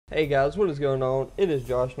Hey guys, what is going on? It is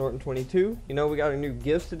Josh Norton 22. You know, we got a new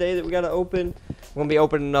gifts today that we got to open. We're going to be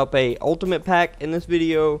opening up a ultimate pack in this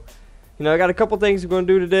video. You know, I got a couple things we're going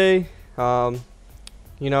to do today.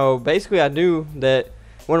 Basically I knew that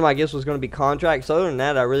one of my gifts was going to be contracts. Other than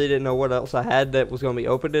that, I really didn't know what else I had that was going to be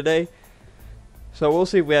open today. So we'll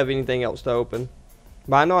see if we have anything else to open.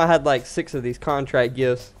 But I know I had like 6 of these contract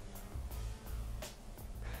gifts.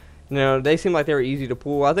 You know, they seem like they were easy to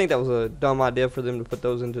pull. I think that was a dumb idea for them to put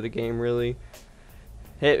those into the game, really.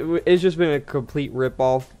 It's just been a complete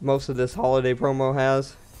rip-off, most of this holiday promo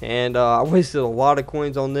has. And I wasted a lot of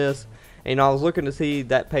coins on this. And I was looking to see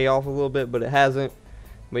that pay off a little bit, but it hasn't.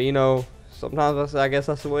 But, you know, sometimes I guess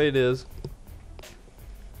that's the way it is.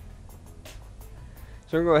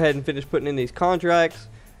 So we're going to go ahead and finish putting in these contracts.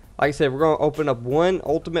 Like I said, we're going to open up one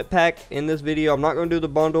ultimate pack in this video. I'm not going to do the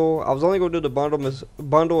bundle. I was only going to do the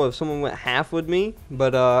bundle if someone went half with me.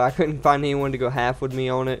 But I couldn't find anyone to go half with me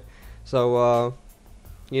on it. So,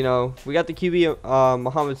 you know, we got the QB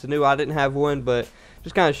Mohamed Sanu. I didn't have one, but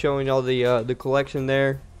just kind of showing y'all the collection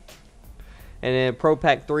there. And then Pro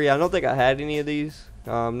Pack 3. I don't think I had any of these.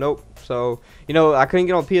 Nope. So, you know, I couldn't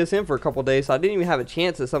get on PSN for a couple days. So I didn't even have a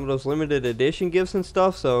chance at some of those limited edition gifts and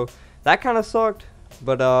stuff. So that kind of sucked.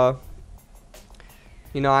 But,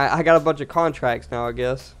 you know, I got a bunch of contracts now, I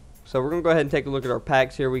guess. So we're going to go ahead and take a look at our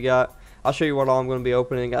packs here. I'll show you what all I'm going to be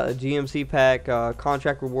opening. Got a GMC pack,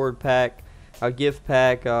 contract reward pack, a gift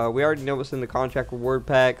pack. We already know what's in the contract reward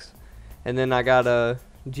packs. And then I got a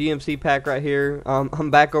GMC pack right here. I'm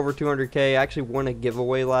back over 200K. I actually won a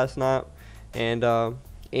giveaway last night. And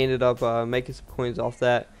ended up making some coins off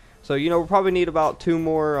that. So, you know, we'll probably need about 2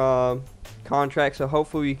 more contracts, so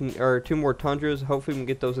hopefully we can, or 2 more Tundras. Hopefully we can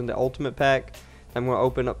get those in the ultimate pack. I'm going to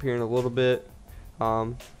open up here in a little bit.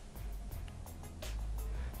 So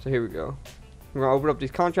here we go. We're going to open up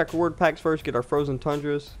these contract reward packs first, get our frozen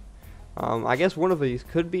Tundras. I guess one of these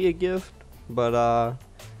could be a gift, but I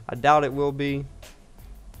doubt it will be.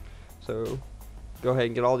 So go ahead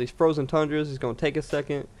and get all these frozen Tundras. It's going to take a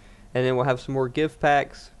second. And then we'll have some more gift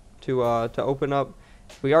packs to open up.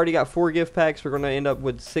 We already got 4 gift packs. We're going to end up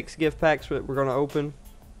with 6 gift packs that we're going to open.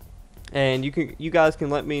 And you guys can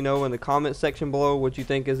let me know in the comment section below what you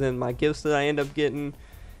think is in my gifts that I end up getting.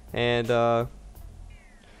 And and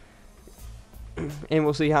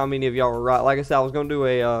we'll see how many of y'all were right. Like I said, I was going to do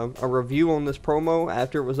a review on this promo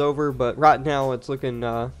after it was over, but right now it's looking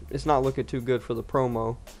it's not looking too good for the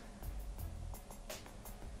promo.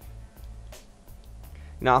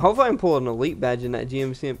 Now, hopefully I can pull an elite badge in that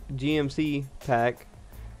GMC pack.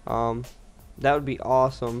 That would be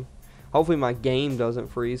awesome. Hopefully my game doesn't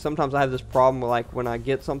freeze. Sometimes I have this problem where, like, when I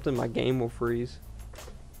get something, my game will freeze.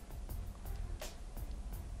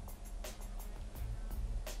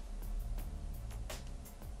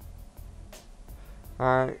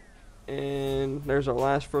 Alright, and there's our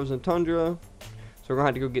last frozen Tundra. So we're going to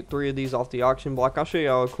have to go get 3 of these off the auction block. I'll show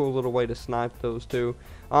y'all a cool little way to snipe those too.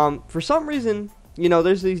 For some reason, you know,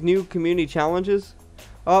 there's these new community challenges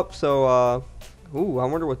up, so, ooh, I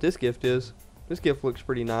wonder what this gift is. This gift looks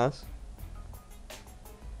pretty nice.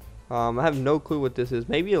 I have no clue what this is.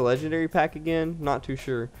 Maybe a legendary pack again? Not too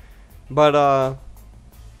sure. But,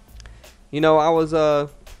 you know, I was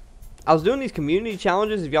doing these community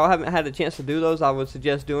challenges. If y'all haven't had a chance to do those, I would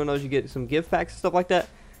suggest doing those. You get some gift packs and stuff like that.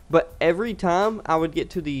 But every time I would get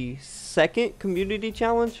to the second community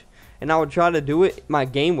challenge, and I would try to do it, my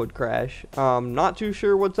game would crash. Not too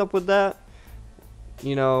sure what's up with that.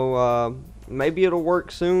 You know, maybe it'll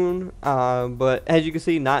work soon. But as you can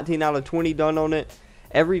see, 19 out of 20 done on it.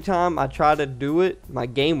 Every time I try to do it, my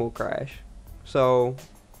game will crash. So,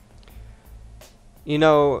 you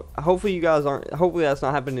know, hopefully you guys aren't, hopefully that's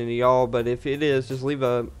not happening to y'all. But if it is, just leave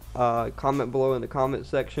a comment below in the comment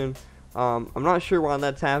section. I'm not sure why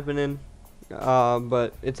that's happening.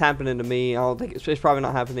 But it's happening to me. I don't think it's probably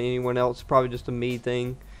not happening to anyone else. It's probably just a me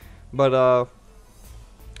thing. But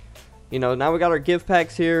you know, now we got our gift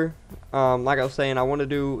packs here. Like I was saying, I wanted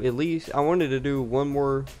to do one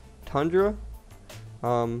more Tundra,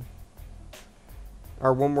 or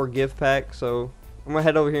one more gift pack. So I'm gonna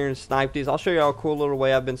head over here and snipe these. I'll show y'all a cool little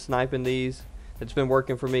way I've been sniping these. It's been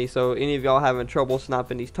working for me. So any of y'all having trouble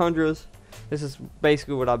sniping these Tundras, this is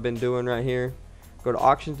basically what I've been doing right here. Go to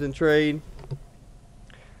auctions and trade.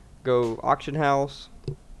 Go auction house,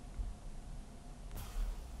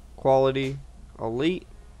 quality, elite,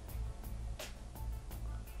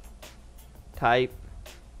 type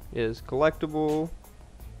is collectible,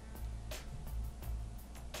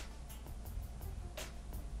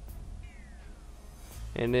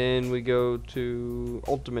 and then we go to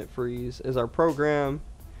ultimate freeze as our program,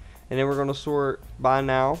 and then we're going to sort by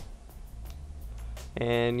now.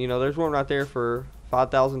 And you know, there's one right there for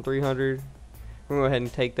 5,300. We're gonna go ahead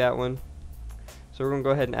and take that one. So we're gonna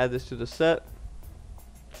go ahead and add this to the set.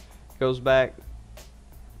 Goes back,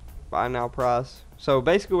 buy now price. So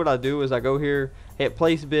basically what I do is I go here, hit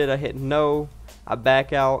place bid, I hit no, I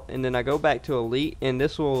back out, and then I go back to elite, and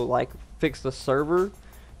this will like fix the server.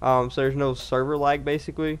 So there's no server lag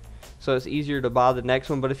basically, so it's easier to buy the next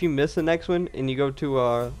one. But if you miss the next one and you go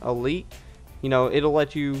to elite, you know, it'll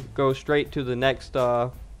let you go straight to the next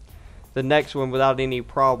one without any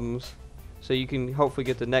problems. So you can hopefully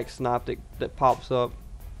get the next snap that pops up.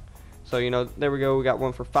 So you know, there we go, we got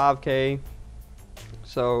one for 5K.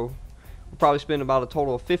 So we'll probably spend about a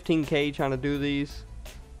total of 15K trying to do these.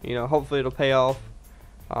 You know, hopefully it'll pay off.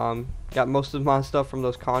 Got most of my stuff from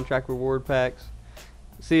those contract reward packs.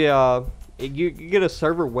 See, you get a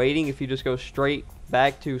server waiting if you just go straight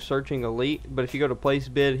back to searching elite, but if you go to place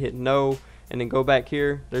bid, hit no, and then go back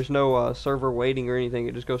here, there's no server waiting or anything.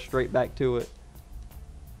 It just goes straight back to it.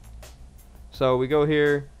 So we go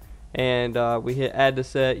here and we hit add to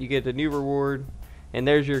set. You get the new reward, and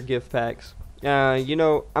there's your gift packs. You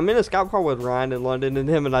know, I'm in a Skype call with Ryan in London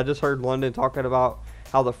and I just heard London talking about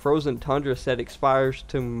how the Frozen Tundra set expires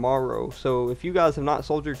tomorrow. So if you guys have not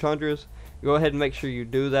sold your Tundras, go ahead and make sure you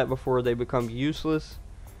do that before they become useless.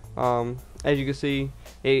 As you can see,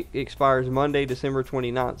 it expires Monday, December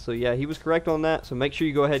 29th. So yeah, he was correct on that. So make sure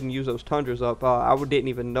you go ahead and use those Tundras up. I didn't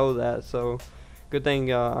even know that. So good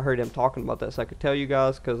thing I heard him talking about that, so I could tell you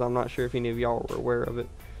guys, because I'm not sure if any of y'all were aware of it.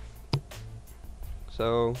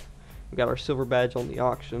 So we got our silver badge on the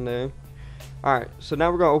auction there. Alright, so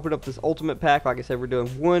now we're going to open up this ultimate pack. Like I said, we're doing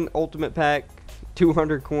one ultimate pack,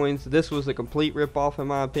 200 coins. This was a complete rip-off in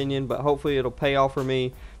my opinion, but hopefully it'll pay off for me.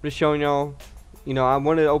 I'm just showing y'all, you know, I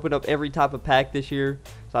wanted to open up every type of pack this year,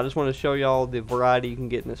 so I just want to show y'all the variety you can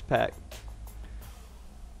get in this pack.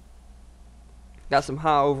 Got some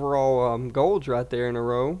high overall golds right there in a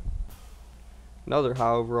row. Another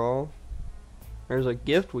high overall. There's a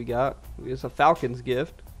gift we got. It's a Falcons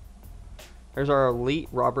gift. There's our elite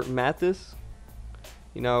Robert Mathis.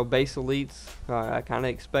 You know, base elites, I kind of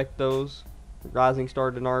expect those. Rising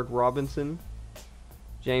star Denard Robinson.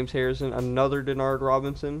 James Harrison, another Denard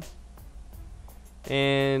Robinson.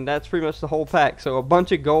 And that's pretty much the whole pack. So a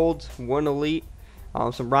bunch of golds, one elite,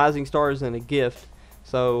 some rising stars, and a gift.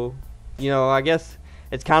 So, you know, I guess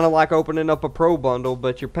it's kind of like opening up a pro bundle,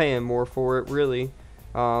 but you're paying more for it, really.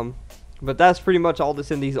 But that's pretty much all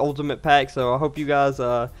that's in these ultimate packs. So I hope you guys,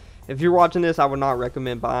 if you're watching this, I would not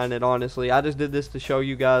recommend buying it, honestly. I just did this to show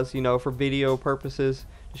you guys, you know, for video purposes,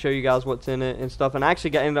 to show you guys what's in it and stuff. And I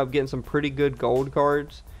actually ended up getting some pretty good gold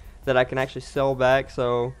cards that I can actually sell back.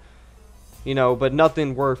 So, you know, but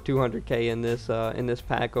nothing worth 200K in this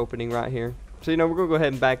pack opening right here. So, you know, we're going to go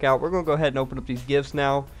ahead and back out. We're going to go ahead and open up these gifts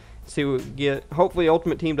now. See what we get. Hopefully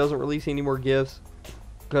Ultimate Team doesn't release any more gifts,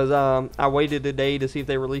 because I waited a day to see if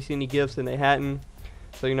they released any gifts and they hadn't.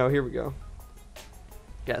 So, you know, here we go.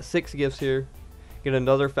 Got 6 gifts here. Get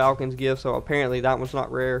another Falcons gift, so apparently that one's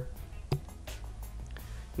not rare.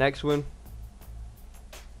 Next one,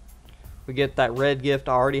 we get that red gift.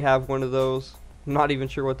 I already have one of those. I'm not even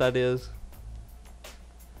sure what that is.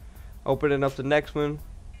 Opening up the next one,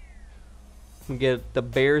 we get the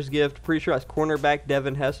Bears gift. Pretty sure that's cornerback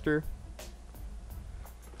Devin Hester.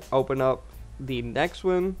 Open up the next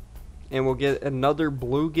one, and we'll get another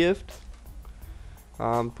blue gift.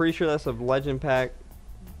 Pretty sure that's a legend pack.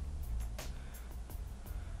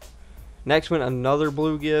 Next one, another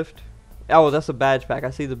blue gift. Oh, that's a badge pack.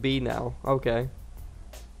 I see the B now. Okay.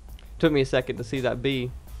 Took me a second to see that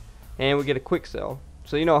B. And we get a quick sell.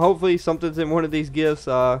 So, you know, hopefully something's in one of these gifts.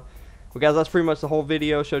 Well, guys, that's pretty much the whole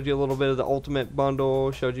video. Showed you a little bit of the ultimate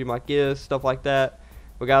bundle. Showed you my gifts, stuff like that.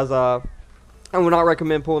 But, guys, I would not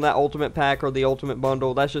recommend pulling that ultimate pack or the ultimate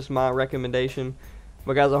bundle. That's just my recommendation.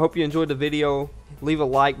 But, guys, I hope you enjoyed the video. Leave a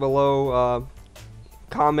like below.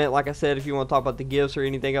 Comment, like I said, if you want to talk about the gifts or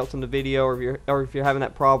anything else in the video, or if you're having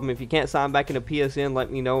that problem. If you can't sign back into PSN,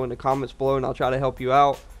 let me know in the comments below, and I'll try to help you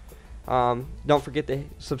out. Don't forget to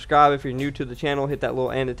subscribe if you're new to the channel. Hit that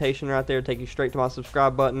little annotation right there, take you straight to my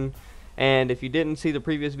subscribe button. And if you didn't see the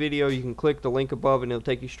previous video, you can click the link above and it'll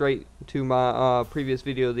take you straight to my previous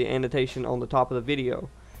video, the annotation on the top of the video.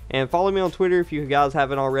 And follow me on Twitter if you guys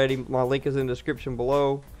haven't already. My link is in the description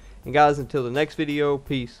below. And guys, until the next video,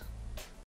 peace.